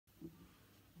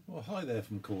Well, hi there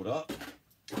from Caught Up.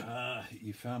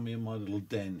 You found me in my little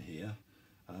den here.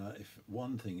 If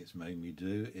one thing it's made me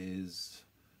do is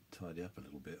tidy up a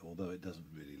little bit, although it doesn't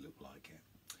really look like it.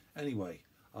 Anyway,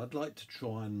 I'd like to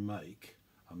try and make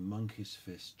a Monkeys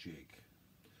Fist jig.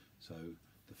 So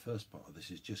the first part of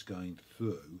this is just going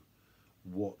through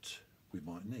what we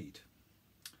might need.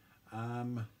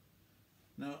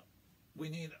 Now we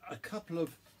need a couple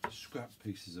of scrap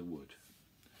pieces of wood.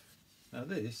 Now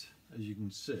this, as you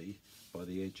can see by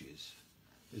the edges,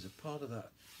 is a part of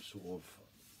that sort of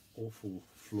awful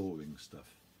flooring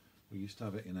stuff. We used to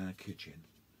have it in our kitchen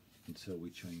until we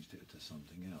changed it to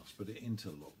something else, but it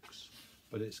interlocks,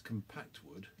 but it's compact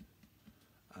wood.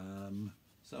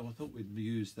 So I thought we'd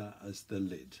use that as the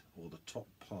lid or the top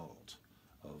part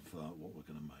of what we're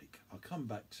going to make. I'll come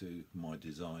back to my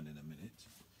design in a minute.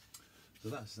 So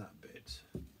that's that bit.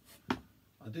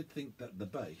 I did think that the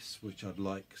base, which I'd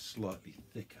like slightly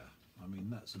thicker, I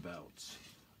mean that's about,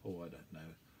 oh I don't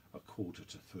know, 1/4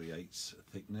 to 3/8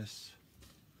 thickness,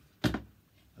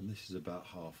 and this is about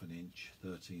 1/2 inch,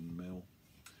 13mm.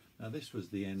 Now this was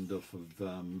the end off of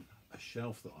a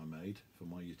shelf that I made for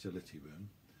my utility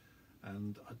room,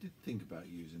 and I did think about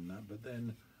using that, but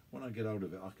then when I get hold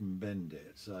of it I can bend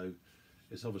it, so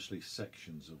it's obviously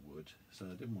sections of wood, so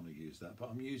I didn't want to use that, but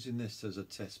I'm using this as a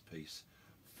test piece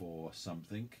for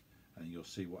something, and you'll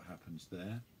see what happens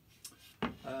there.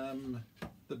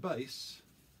 The base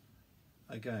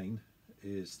again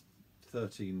is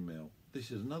 13mm. This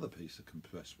is another piece of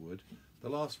compressed wood. The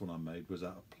last one I made was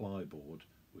out of plyboard,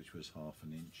 which was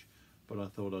 1/2 inch, but I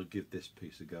thought I'd give this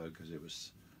piece a go because it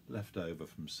was left over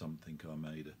from something I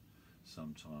made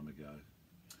some time ago.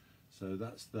 So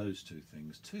that's those two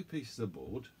things. 2 pieces of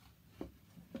board,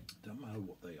 don't matter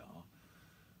what they are.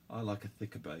 I like a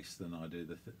thicker base than I do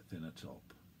the thinner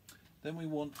top. Then we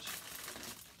want,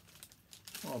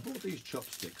 well, I bought these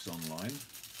chopsticks online.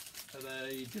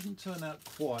 They didn't turn out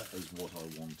quite as what I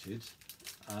wanted.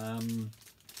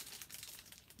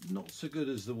 Not so good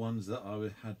as the ones that I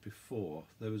had before.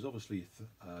 There was obviously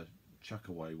chuck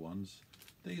away ones.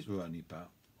 These were only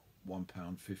about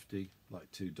 £1.50, like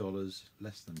 $2,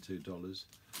 less than $2.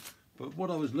 But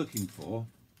what I was looking for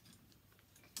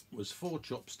was 4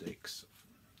 chopsticks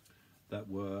that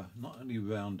were not only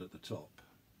round at the top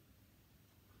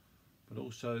but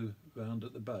also round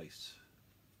at the base,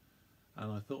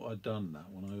 and I thought I'd done that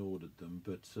when I ordered them,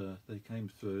 but they came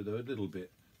through, they're a little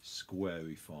bit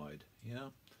squarified,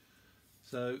 yeah.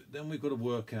 So then we've got to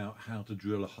work out how to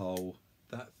drill a hole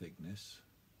that thickness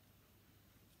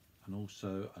and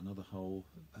also another hole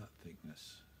that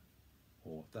thickness,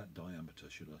 or that diameter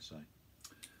should I say,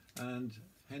 and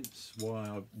hence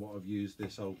why what I've used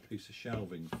this old piece of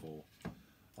shelving for.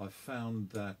 I found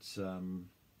that,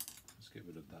 let's get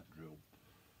rid of that drill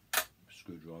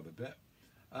screwdriver bit.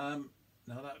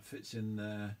 Now that fits in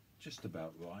there just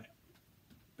about right.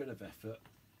 Bit of effort,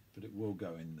 but it will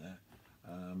go in there.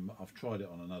 I've tried it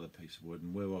on another piece of wood,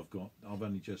 and where I've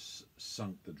only just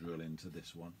sunk the drill into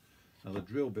this one. Now the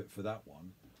drill bit for that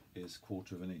one is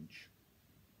 1/4 inch.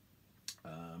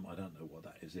 I don't know what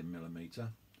that is in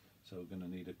millimetre. So we're going to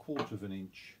need a 1/4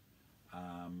 inch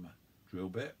drill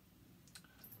bit.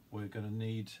 We're going to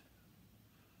need,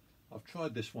 I've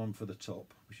tried this one for the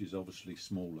top, which is obviously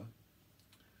smaller,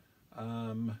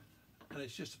 and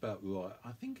it's just about right.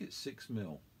 I think it's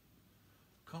 6mm.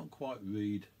 Can't quite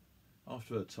read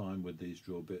after a time with these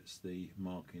drill bits, the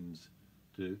markings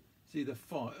do. It's either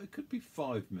 5, it could be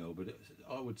 5mm, but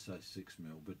I would say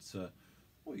 6mm. But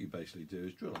what you basically do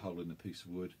is drill a hole in a piece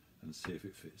of wood and see if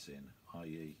it fits in,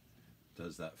 i.e.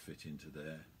 does that fit into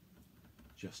there?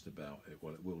 Just about it.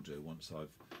 Well, it will do once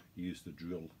I've used the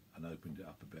drill and opened it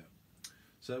up a bit.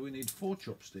 So we need 4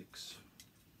 chopsticks,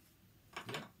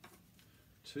 yeah,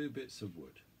 2 bits of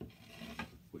wood,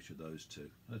 which are those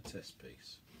 2, and a test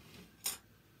piece.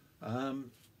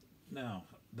 Now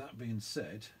that being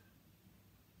said,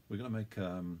 we're going to make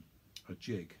a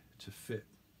jig to fit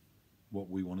what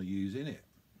we want to use in it.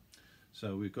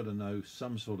 So we've got to know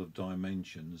some sort of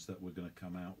dimensions that we're going to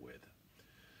come out with.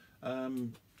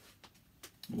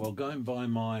 Well, going by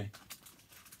my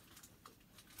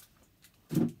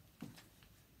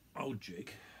old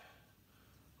jig,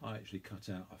 I actually cut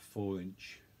out a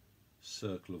 4-inch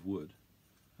circle of wood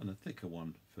and a thicker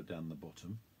one for down the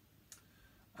bottom,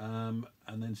 and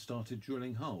then started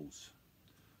drilling holes.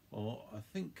 Well, I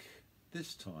think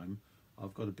this time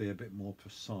I've got to be a bit more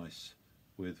precise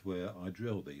with where I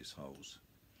drill these holes.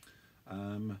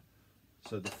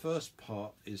 So the first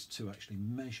part is to actually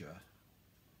measure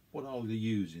what I'll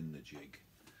use in the jig,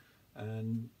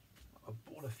 and I've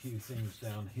bought a few things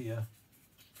down here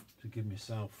to give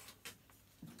myself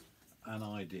an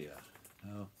idea.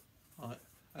 Now,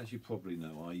 as you probably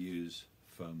know, I use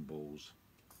foam balls,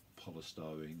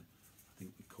 polystyrene. I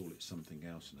think we call it something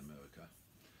else in America.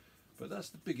 But that's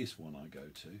the biggest one I go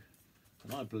to.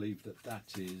 And I believe that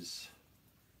that is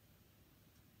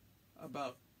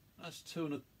about, that's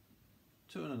 2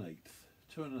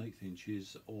 1/8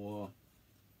 inches, or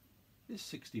is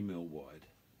 60mm wide.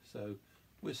 So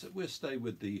we'll stay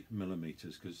with the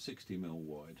millimeters, because 60mm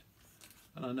wide.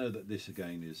 And I know that this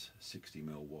again is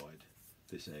 60mm wide,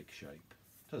 this egg shape.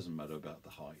 Doesn't matter about the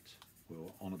height.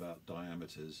 We're on about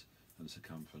diameters and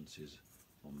circumferences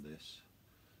on this.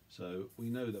 So we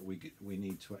know that we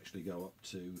need to actually go up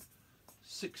to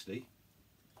 60.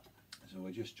 So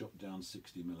I just jot down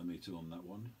 60mm on that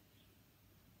one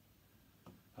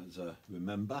as a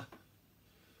remember.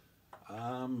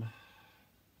 I've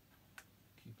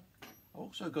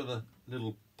also got a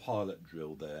little pilot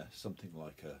drill there, something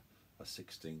like a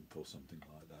 1/16 or something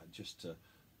like that, just to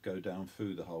go down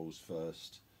through the holes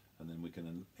first, and then we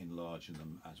can enlarge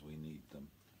them as we need them.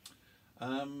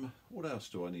 What else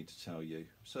do I need to tell you?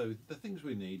 So the things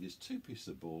we need is 2 pieces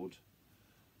of board,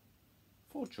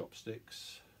 4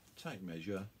 chopsticks, tape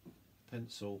measure,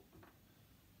 pencil,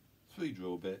 3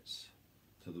 drill bits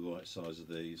to the right size of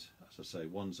these. As I say,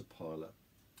 one's a pilot.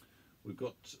 We've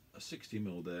got a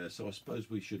 60mm there, so I suppose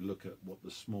we should look at what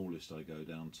the smallest I go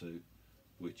down to,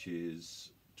 which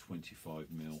is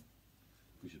 25mm,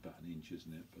 which is about 1 inch,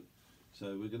 isn't it? But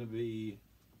so we're going to be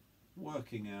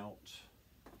working out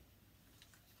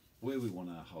where we want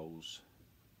our holes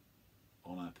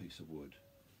on our piece of wood.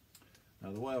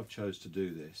 Now the way I've chose to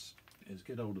do this is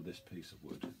get hold of this piece of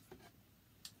wood,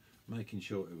 making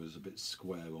sure it was a bit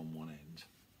square on one end.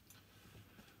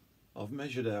 I've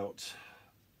measured out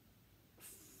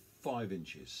 5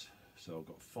 inches, so I've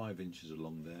got 5 inches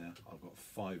along there. I've got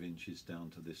 5 inches down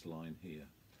to this line here,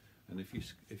 and if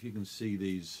you can see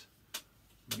these,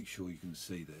 make sure you can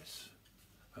see this.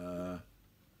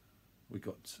 We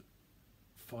got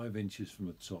 5 inches from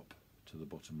the top to the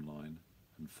bottom line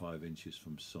and 5 inches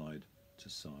from side to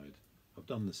side. I've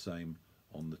done the same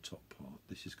on the top part.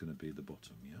 This is going to be the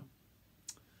bottom, yeah?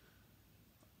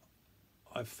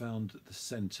 I've found the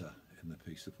centre in the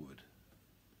piece of wood,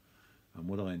 and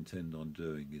what I intend on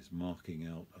doing is marking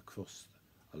out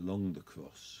along the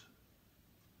cross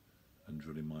and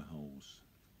drilling my holes.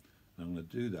 And I'm going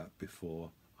to do that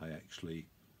before I actually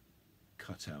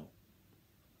cut out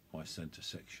my centre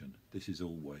section. This is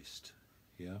all waste,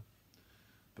 yeah?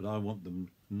 But I want them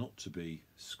not to be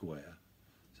square.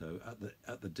 So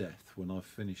at the depth, when I've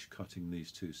finished cutting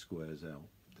these 2 squares out,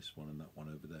 this one and that one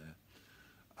over there,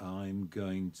 I'm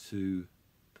going to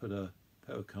put a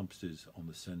pair of compasses on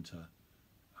the centre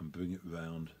and bring it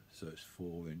round so it's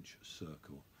 4-inch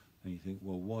circle. And you think,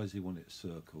 well, why does he want it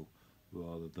circle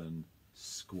rather than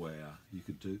square? You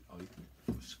could do,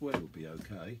 square would be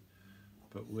okay,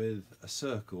 but with a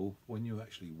circle, when you're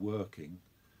actually working,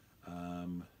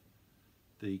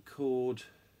 the cord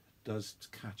does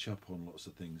catch up on lots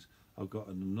of things. I've got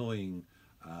an annoying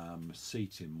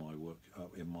seat in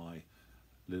my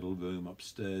little room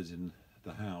upstairs in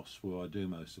the house where I do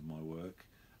most of my work,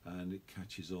 and it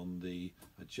catches on the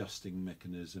adjusting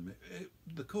mechanism.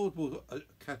 The cord will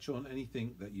catch on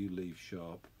anything that you leave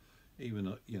sharp,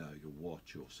 even you know, your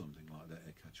watch or something like that.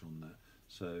 It catch on that.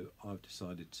 So I've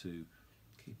decided to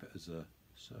keep it as a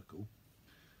circle,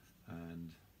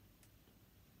 and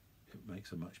it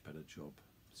makes a much better job.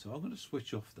 So I'm going to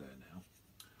switch off there now.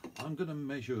 I'm going to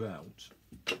measure out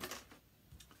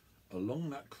along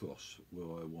that cross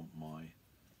where I want my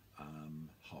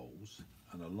holes,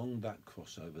 and along that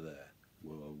cross over there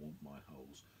where I want my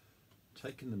holes,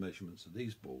 taking the measurements of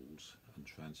these balls and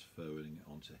transferring it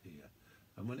onto here.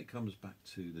 And when it comes back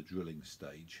to the drilling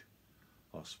stage,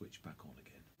 I'll switch back on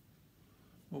again.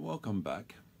 Well, welcome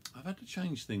back. I've had to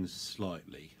change things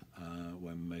slightly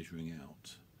when measuring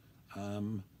out.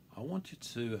 I wanted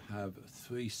to have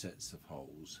 3 sets of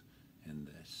holes in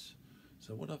this.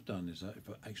 So what I've done is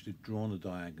I've actually drawn a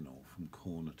diagonal from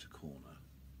corner to corner.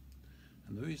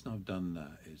 And the reason I've done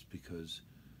that is because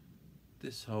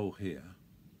this hole here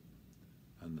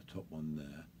and the top one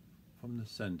there, from the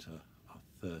centre, are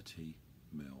 30mm.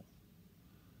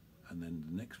 And then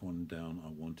the next one down I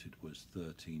wanted was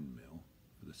 13mm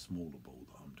for the smaller ball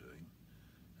that I'm doing.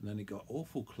 And then it got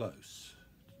awful close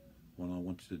when I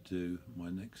wanted to do my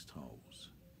next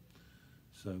holes.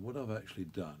 So what I've actually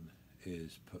done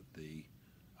is put the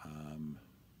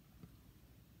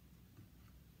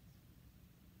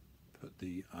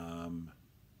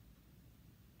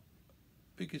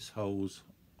biggest holes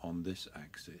on this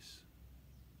axis,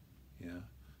 yeah,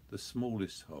 the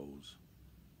smallest holes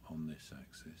on this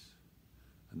axis,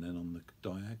 and then on the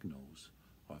diagonals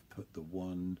I've put the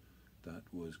one that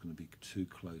was going to be too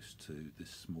close to this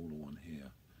smaller one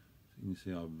here. So you can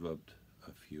see I've rubbed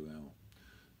a few out.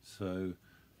 So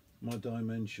my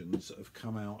dimensions have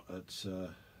come out at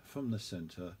from the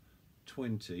center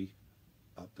 20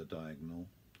 up the diagonal,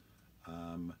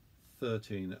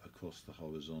 13 across the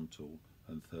horizontal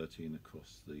and 13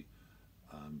 across the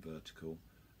vertical,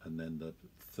 and then the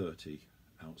 30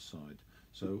 outside.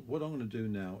 So what I'm going to do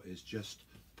now is just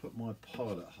put my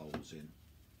pilot holes in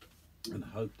and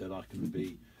hope that I can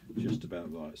be just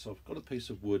about right. So I've got a piece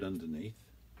of wood underneath.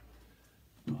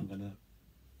 I'm going to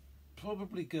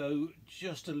probably go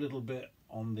just a little bit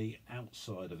on the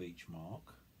outside of each mark.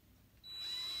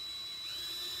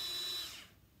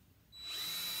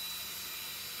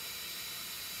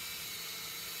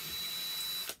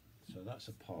 So that's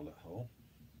a pilot hole.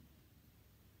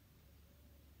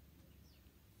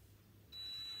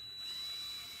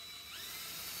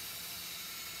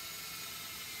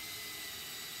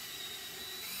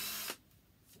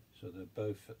 So they're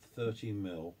both at 30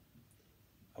 mil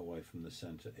away from the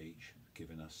centre each,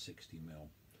 giving us 60 mil,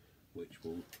 which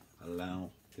will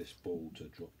allow this ball to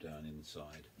drop down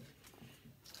inside.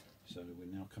 So we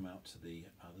now come out to the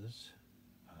others.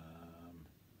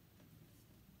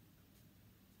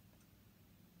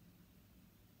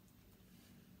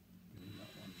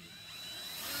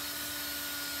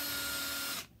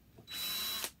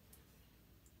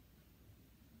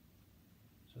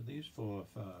 So these four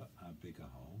are for our bigger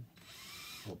hole,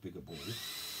 or bigger ball.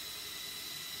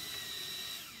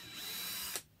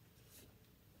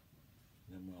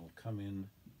 Then we'll come in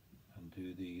and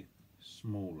do the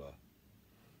smaller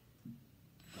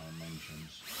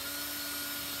dimensions.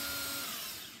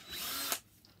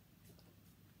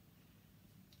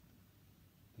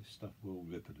 This stuff will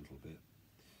rip a little bit.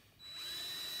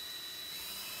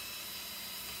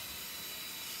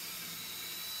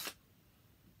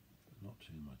 But not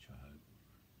too much, I hope.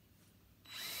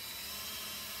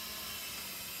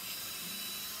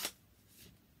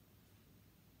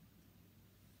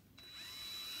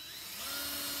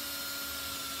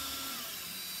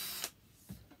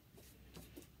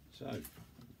 So,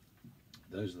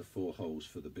 those are the four holes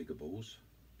for the bigger balls,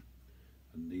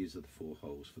 and these are the four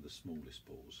holes for the smallest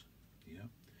balls. Yeah,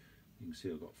 you can see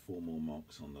I've got 4 more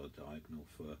marks on the diagonal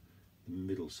for the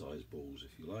middle-sized balls,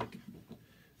 if you like.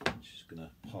 I'm just going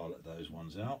to pilot those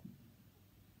ones out.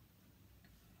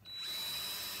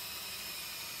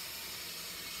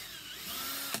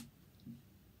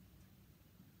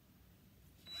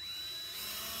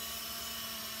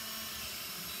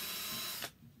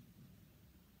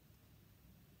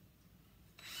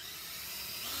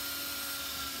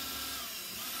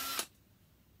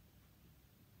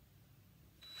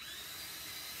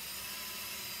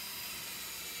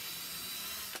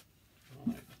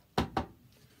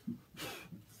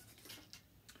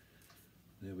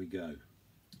 There we go.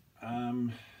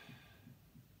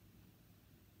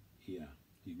 Yeah,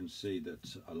 you can see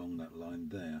that along that line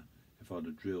there, if I'd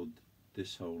have drilled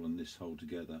this hole and this hole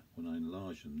together, when I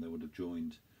enlarged them, they would have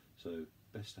joined. So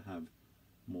best to have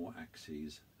more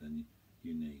axes than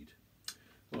you need.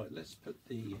 Right, let's put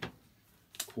the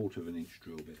 1/4 inch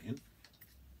drill bit in.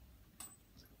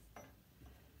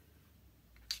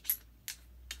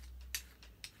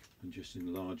 And just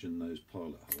enlarging those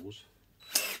pilot holes.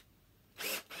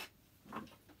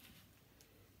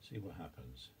 See what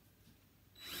happens.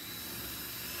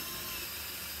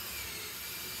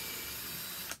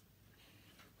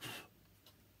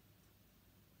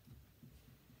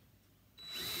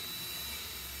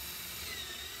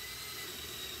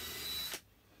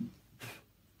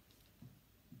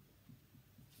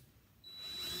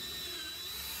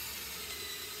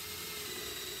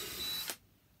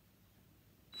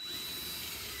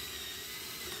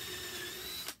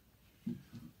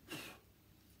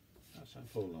 That's our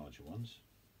 4 larger ones.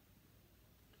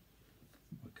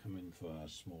 We'll come in for our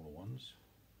smaller ones.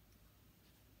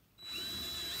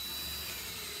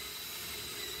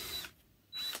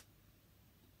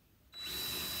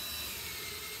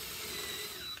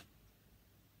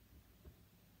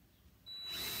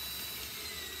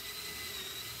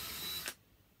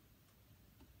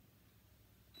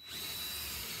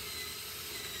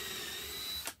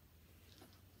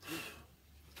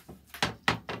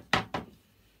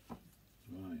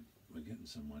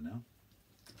 Somewhere now.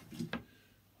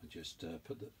 I just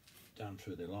put that down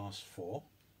through the last 4.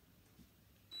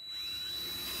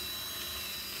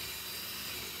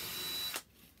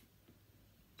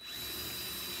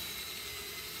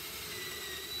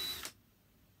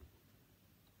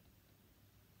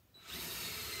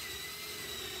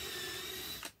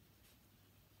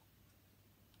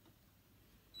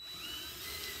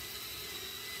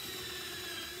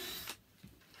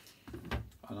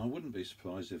 I wouldn't be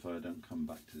surprised if I don't come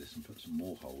back to this and put some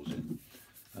more holes in,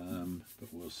 but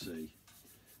we'll see.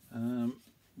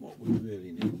 What we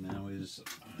really need now is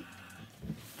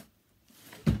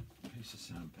a piece of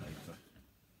sandpaper.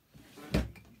 There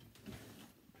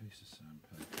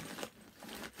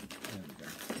we go,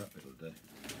 that bit'll do.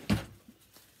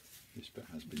 This bit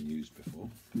has been used before,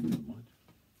 but never mind.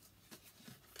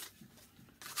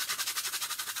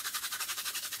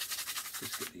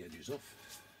 Just get the edges off.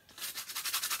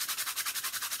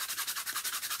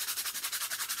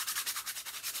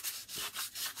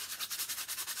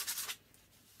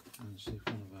 And see if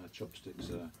one of our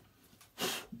chopsticks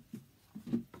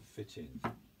fit in.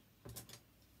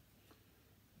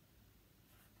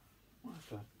 Might have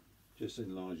to just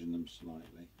enlarge them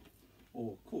slightly.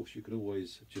 Or of course you could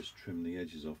always just trim the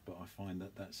edges off, but I find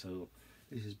that this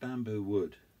is bamboo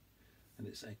wood and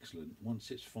it's excellent. Once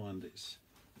it's found its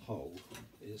hole,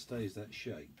 it stays that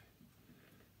shape.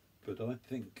 But I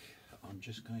think I'm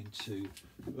just going to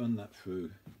run that through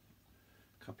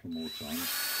a couple more times.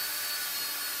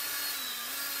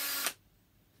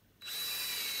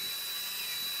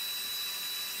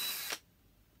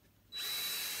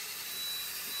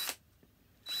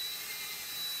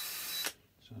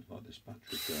 Sounds like this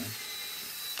battery's going.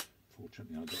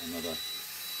 Fortunately I've got another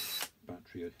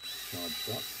battery charged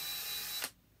up.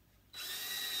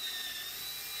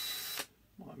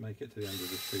 Might make it to the end of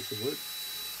this piece of wood.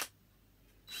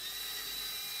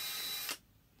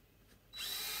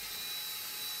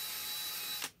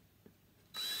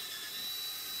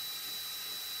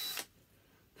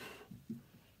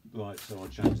 Right, so I'll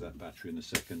change that battery in a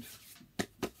second.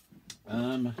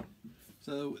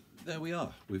 So there we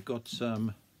are. We've got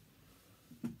more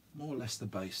or less the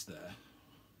base there.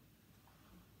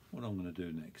 What I'm going to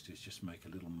do next is just make a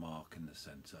little mark in the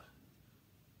centre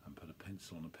and put a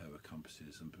pencil on a pair of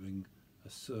compasses and bring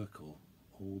a circle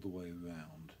all the way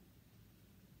around,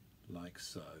 like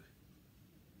so.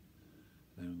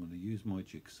 Then I'm going to use my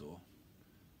jigsaw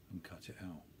and cut it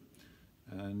out.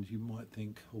 And you might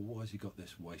think, well, why has he got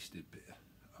this wasted bit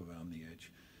around the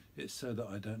edge? It's so that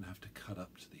I don't have to cut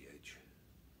up to the edge.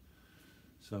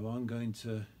 So I'm going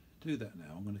to do that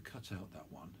now. I'm going to cut out that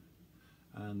one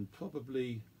and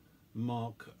probably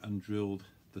mark and drill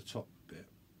the top bit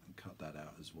and cut that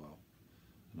out as well.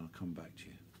 And I'll come back to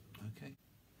you. Okay.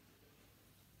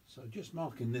 So just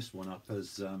marking this one up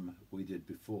as we did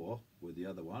before with the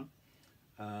other one.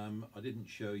 I didn't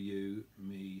show you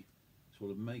me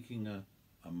sort of making a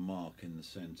mark in the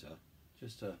centre,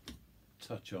 just to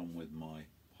touch on with my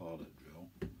pilot drill,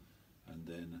 and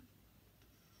then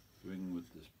bring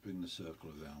the circle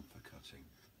around for cutting.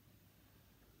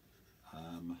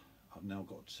 I've now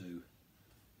got to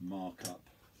mark up.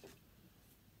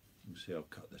 You can see I've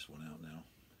cut this one out now.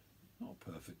 Not a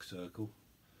perfect circle,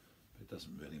 but it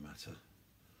doesn't really matter.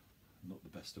 I'm not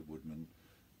the best of woodsman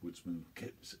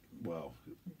keeps, well,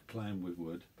 playing with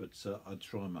wood, but I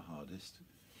try my hardest.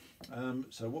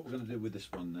 So what we're going to do with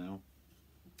this one now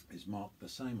is mark the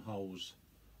same holes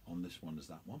on this one as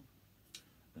that one.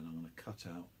 Then I'm going to cut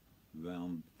out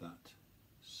round that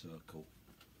circle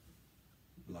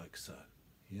like so,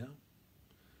 yeah?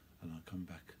 And I'll come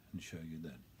back and show you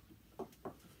then.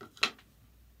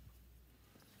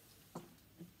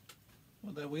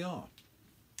 Well, there we are.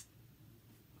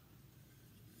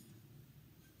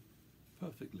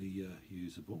 Perfectly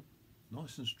usable.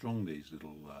 Nice and strong, these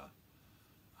little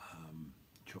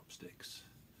chopsticks.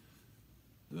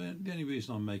 The only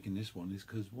reason I'm making this one is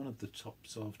because one of the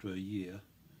tops after a year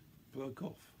broke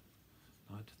off.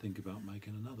 I had to think about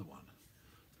making another one,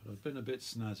 but I've been a bit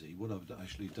snazzy. What I've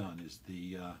actually done is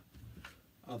the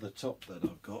other top that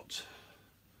I've got,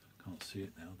 can't see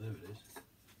it now, there it is.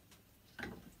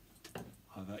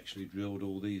 I've actually drilled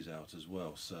all these out as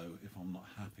well, so if I'm not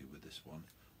happy with this one,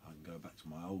 I can go back to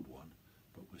my old one,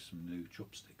 but with some new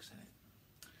chopsticks in it,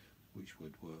 which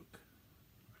would work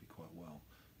really quite well.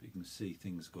 But you can see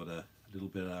things got a little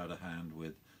bit out of hand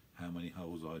with how many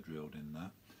holes I drilled in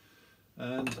that.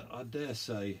 And I dare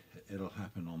say it'll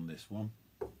happen on this one.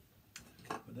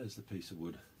 But there's the piece of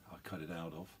wood I cut it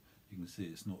out of. You can see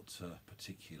it's not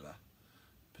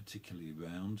particularly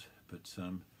round, but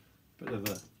bit of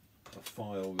a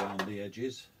file around the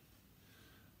edges,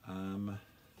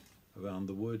 around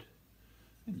the wood,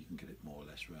 and you can get it more or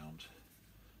less round.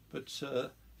 But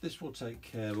this will take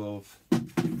care of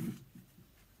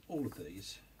all of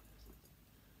these.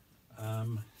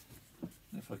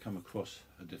 If I come across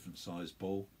a different size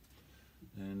ball,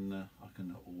 then I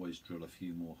can always drill a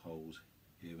few more holes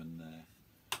here and there.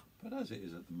 But as it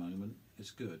is at the moment,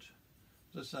 it's good.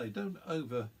 As I say, don't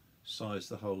oversize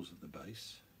the holes at the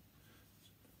base.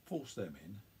 Force them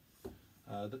in.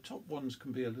 The top ones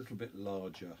can be a little bit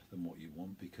larger than what you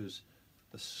want because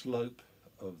the slope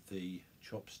of the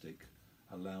chopstick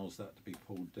allows that to be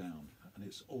pulled down, and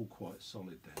it's all quite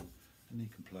solid then, and you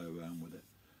can play around with it.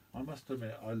 I must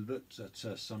admit, I looked at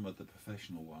some of the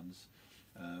professional ones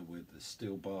with the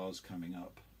steel bars coming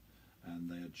up, and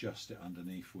they adjust it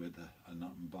underneath with a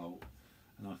nut and bolt,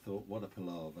 and I thought, what a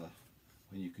palaver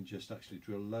when you can just actually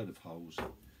drill a load of holes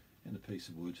in a piece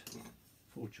of wood,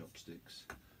 4 chopsticks,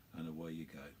 and away you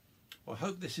go. Well, I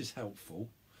hope this is helpful.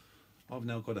 I've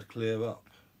now got to clear up,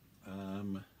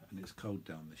 and it's cold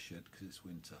down this shed because it's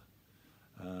winter.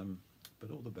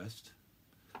 But all the best,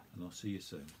 and I'll see you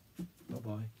soon. Bye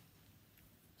bye.